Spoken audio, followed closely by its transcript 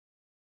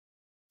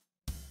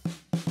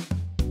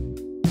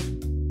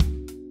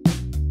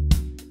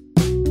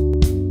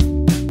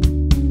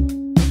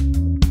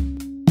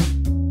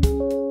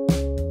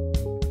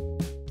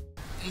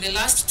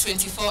last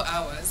 24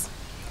 hours,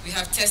 we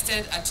have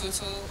tested a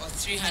total of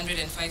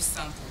 305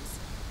 samples,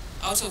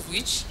 out of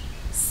which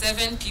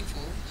 7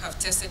 people have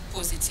tested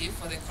positive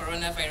for the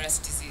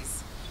coronavirus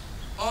disease.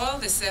 All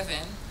the 7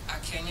 are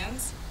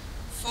Kenyans.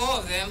 4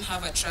 of them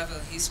have a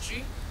travel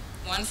history,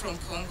 1 from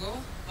Congo,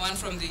 1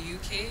 from the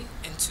UK,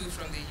 and 2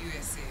 from the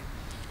USA.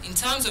 In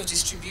terms of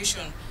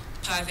distribution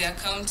per their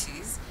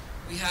counties,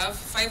 we have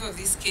 5 of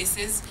these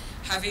cases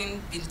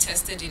having been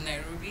tested in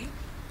Nairobi,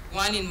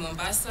 1 in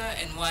Mombasa,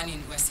 and 1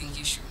 in Uasin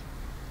Gishu.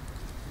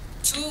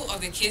 2 of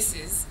the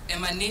cases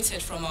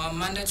emanated from our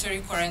mandatory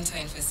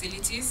quarantine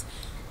facilities,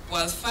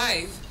 while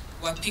 5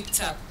 were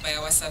picked up by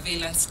our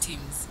surveillance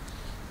teams.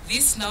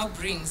 This now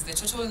brings the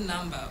total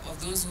number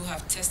of those who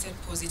have tested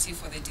positive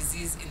for the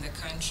disease in the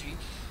country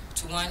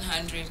to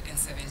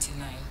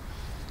 179.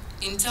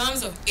 In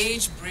terms of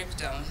age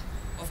breakdown,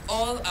 of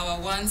all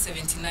our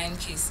 179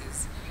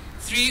 cases,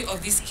 3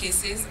 of these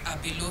cases are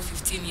below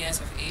 15 years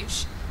of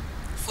age,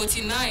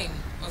 49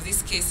 of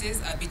these cases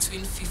are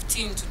between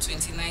 15 to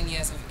 29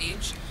 years of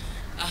age,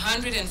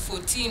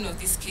 114 of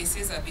these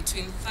cases are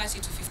between 30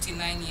 to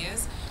 59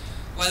 years,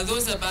 while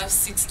those above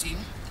 60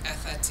 are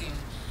 13.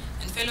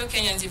 And fellow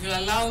Kenyans, if you'll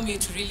allow me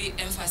to really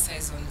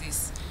emphasize on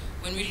this,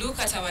 when we look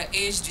at our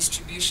age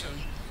distribution,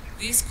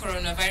 this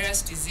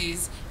coronavirus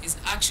disease is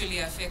actually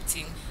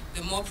affecting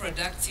the more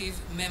productive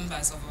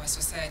members of our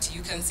society.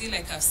 You can see,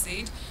 like I've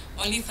said,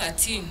 only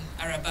 13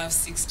 are above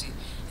 60,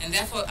 and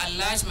therefore a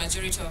large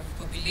majority of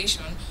the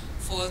population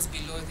falls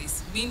below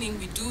this, meaning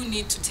we do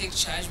need to take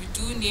charge, we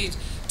do need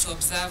to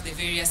observe the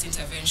various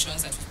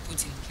interventions that we've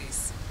put in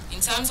place. In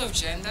terms of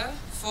gender,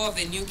 4 of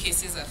the new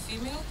cases are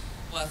female,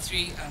 while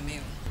 3 are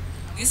male.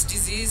 This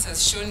disease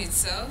has shown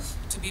itself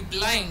to be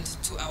blind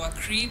to our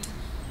creed,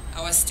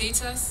 our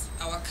status,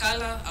 our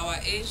color, our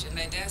age, and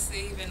I dare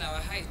say even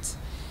our height.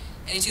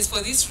 And it is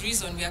for this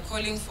reason we are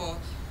calling for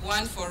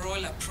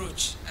one-for-all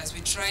approach as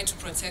we try to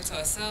protect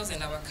ourselves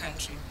and our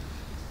country.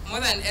 More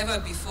than ever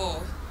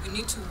before, we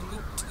need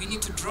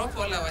to drop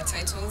all our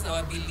titles,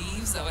 our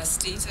beliefs, our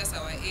status,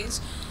 our age,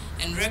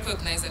 and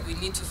recognize that we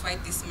need to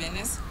fight this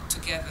menace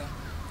together.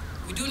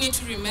 We do need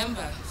to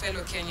remember,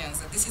 fellow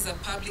Kenyans, that this is a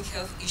public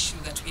health issue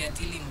that we are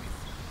dealing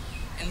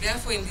with. And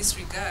therefore, in this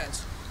regard,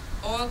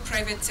 all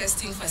private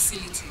testing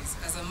facilities,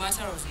 as a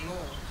matter of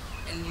law,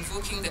 and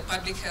invoking the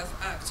Public Health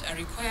Act, are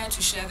required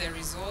to share their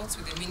results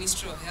with the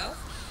Ministry of Health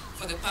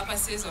for the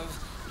purposes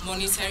of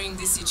monitoring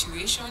this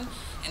situation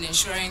and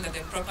ensuring that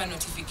the proper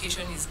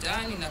notification is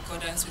done in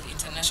accordance with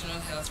international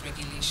health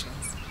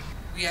regulations.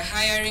 We are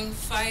hiring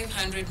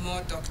 500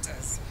 more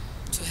doctors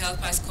to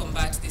help us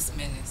combat this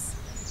menace.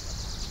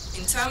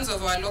 In terms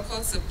of our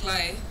local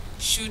supply,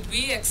 should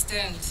we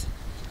extend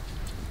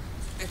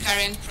the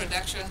current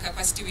production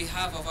capacity we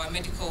have of our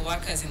medical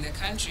workers in the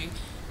country,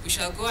 we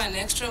shall go an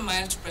extra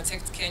mile to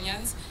protect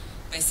Kenyans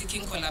by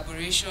seeking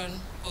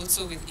collaboration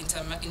also with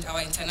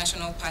our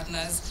international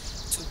partners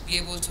to be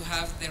able to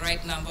have the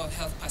right number of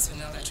health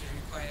personnel that we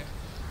require.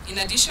 In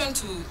addition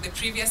to the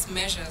previous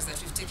measures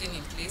that we've taken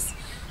in place,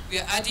 we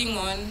are adding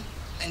on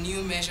a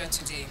new measure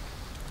today.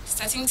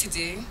 Starting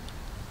today,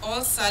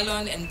 all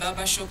salon and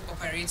barbershop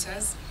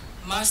operators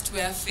must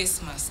wear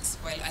face masks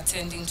while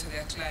attending to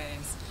their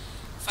clients.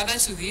 Further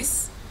to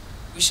this,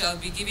 we shall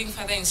be giving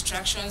further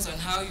instructions on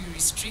how you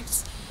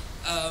restrict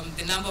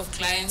the number of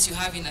clients you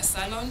have in a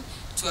salon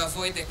to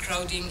avoid the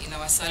crowding in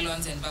our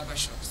salons and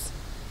barbershops.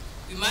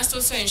 We must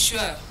also ensure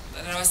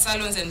that our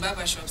salons and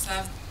barbershops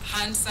have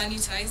hand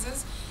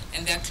sanitizers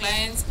and their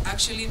clients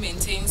actually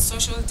maintain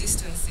social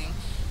distancing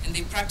and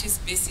they practice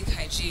basic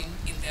hygiene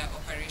in their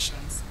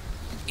operations.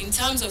 In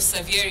terms of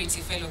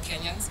severity, fellow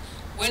Kenyans,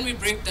 when we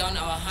break down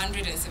our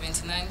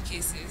 179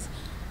 cases,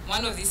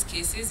 one of these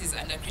cases is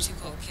under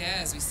critical care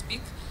as we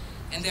speak,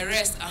 and the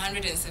rest,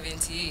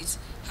 178,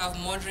 have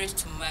moderate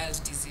to mild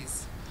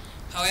disease.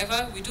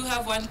 However, we do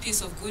have one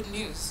piece of good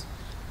news.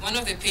 One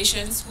of the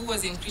patients who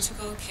was in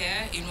critical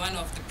care in one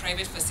of the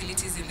private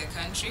facilities in the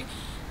country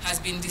has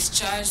been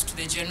discharged to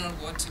the general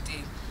ward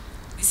today.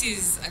 This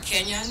is a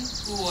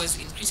Kenyan who was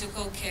in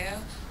critical care,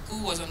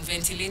 who was on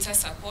ventilator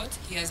support.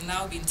 He has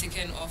now been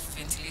taken off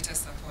ventilator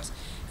support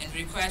and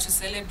required to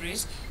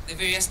celebrate the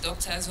various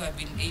doctors who have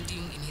been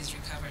aiding in his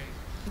recovery.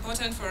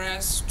 Important for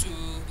us to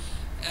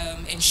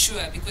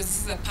ensure, because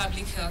this is a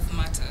public health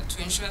matter,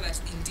 to ensure that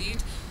indeed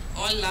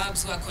all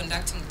labs who are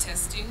conducting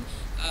testing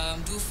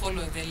do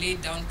follow the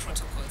laid down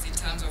protocols in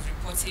terms of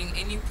reporting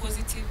any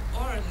positive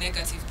or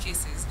negative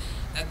cases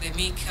that they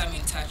may come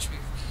in touch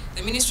with.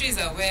 The ministry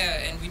is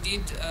aware, and we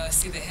did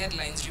see the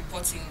headlines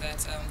reporting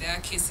that there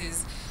are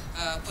cases,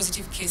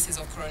 positive cases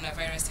of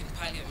coronavirus in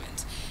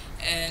Parliament.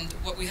 And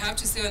what we have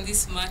to say on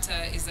this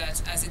matter is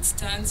that as it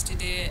stands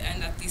today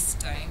and at this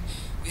time,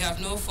 we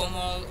have no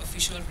formal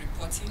official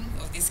reporting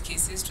of these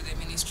cases to the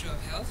Ministry of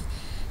Health.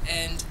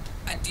 And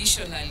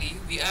additionally,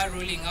 we are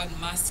rolling out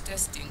mass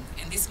testing.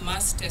 And this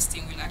mass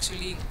testing will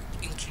actually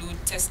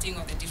include testing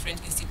of the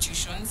different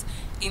institutions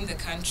in the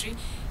country.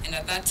 And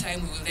at that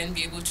time, we will then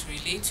be able to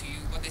relate to you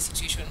what the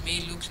situation may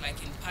look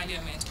like in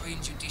Parliament or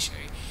in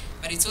judiciary.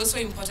 But it's also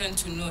important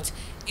to note,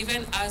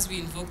 even as we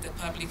invoke the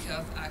Public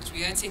Health Act,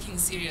 we are taking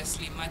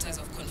seriously matters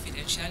of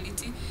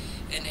confidentiality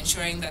and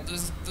ensuring that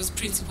those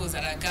principles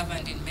that are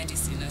governed in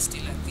medicine are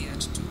still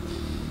adhered to.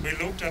 We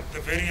looked at the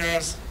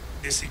various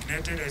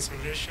designated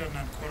isolation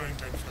and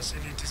quarantine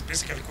facilities,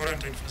 basically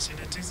quarantine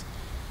facilities,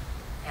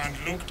 and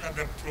looked at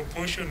the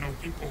proportion of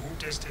people who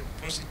tested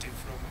positive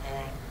from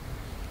our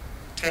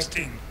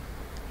testing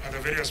at the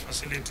various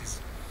facilities.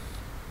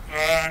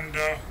 And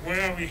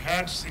where we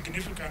had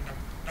significant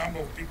number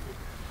of people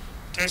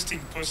testing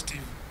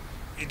positive,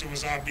 it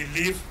was our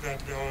belief that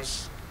there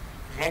was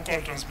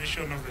local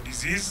transmission of the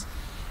disease,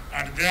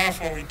 and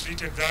therefore we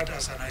treated that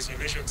as an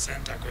isolation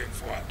center going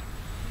forward.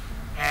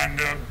 And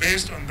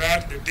based on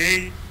that, the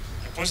day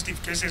the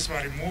positive cases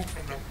were removed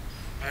from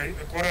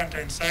the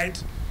quarantine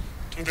site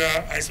to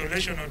the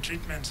isolation or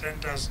treatment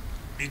centers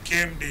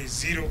became day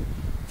zero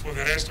for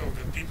the rest of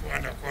the people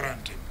under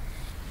quarantine.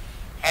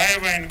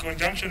 However, in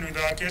conjunction with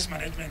our case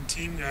management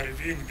team, we are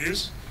reviewing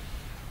this,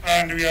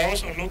 and we are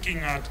also looking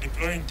at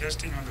deploying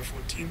testing on the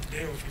 14th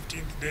day or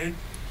 15th day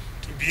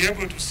to be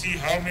able to see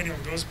how many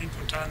of those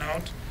people turn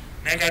out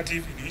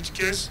negative. In each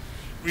case,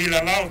 we'll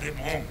allow them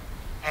home,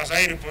 as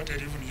I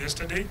reported even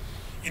yesterday,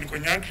 in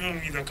conjunction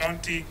with the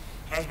county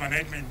health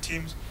management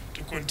teams,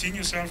 to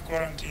continue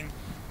self-quarantine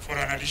for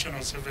an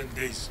additional 7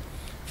 days.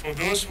 For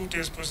those who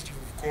test positive,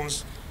 of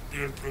course,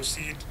 they will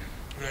proceed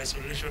to the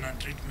isolation and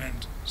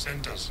treatment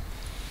centers.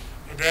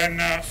 Then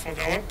for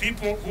the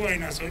people who are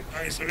in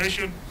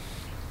isolation,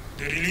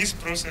 the release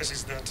process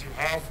is that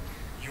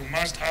you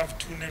must have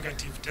 2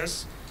 negative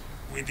tests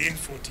within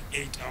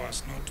 48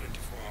 hours, not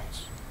 24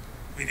 hours,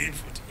 within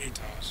 48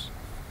 hours.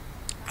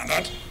 And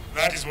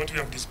that is what we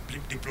have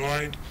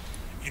deployed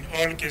in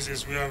all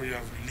cases where we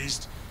have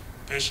released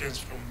patients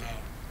from the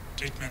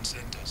treatment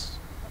centers.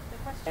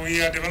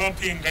 We are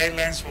developing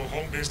guidelines for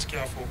home-based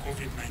care for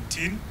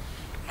COVID-19,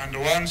 and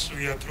once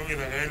we are through with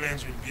the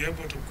guidelines, we'll be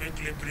able to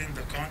quickly bring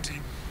the county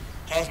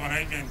health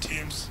management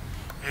teams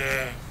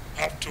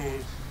up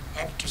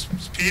to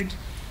speed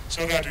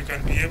so that we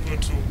can be able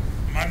to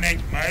manage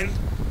mild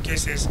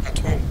cases at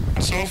home.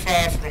 So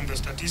far, from the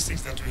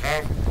statistics that we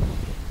have,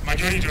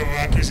 majority of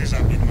our cases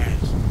have been mild.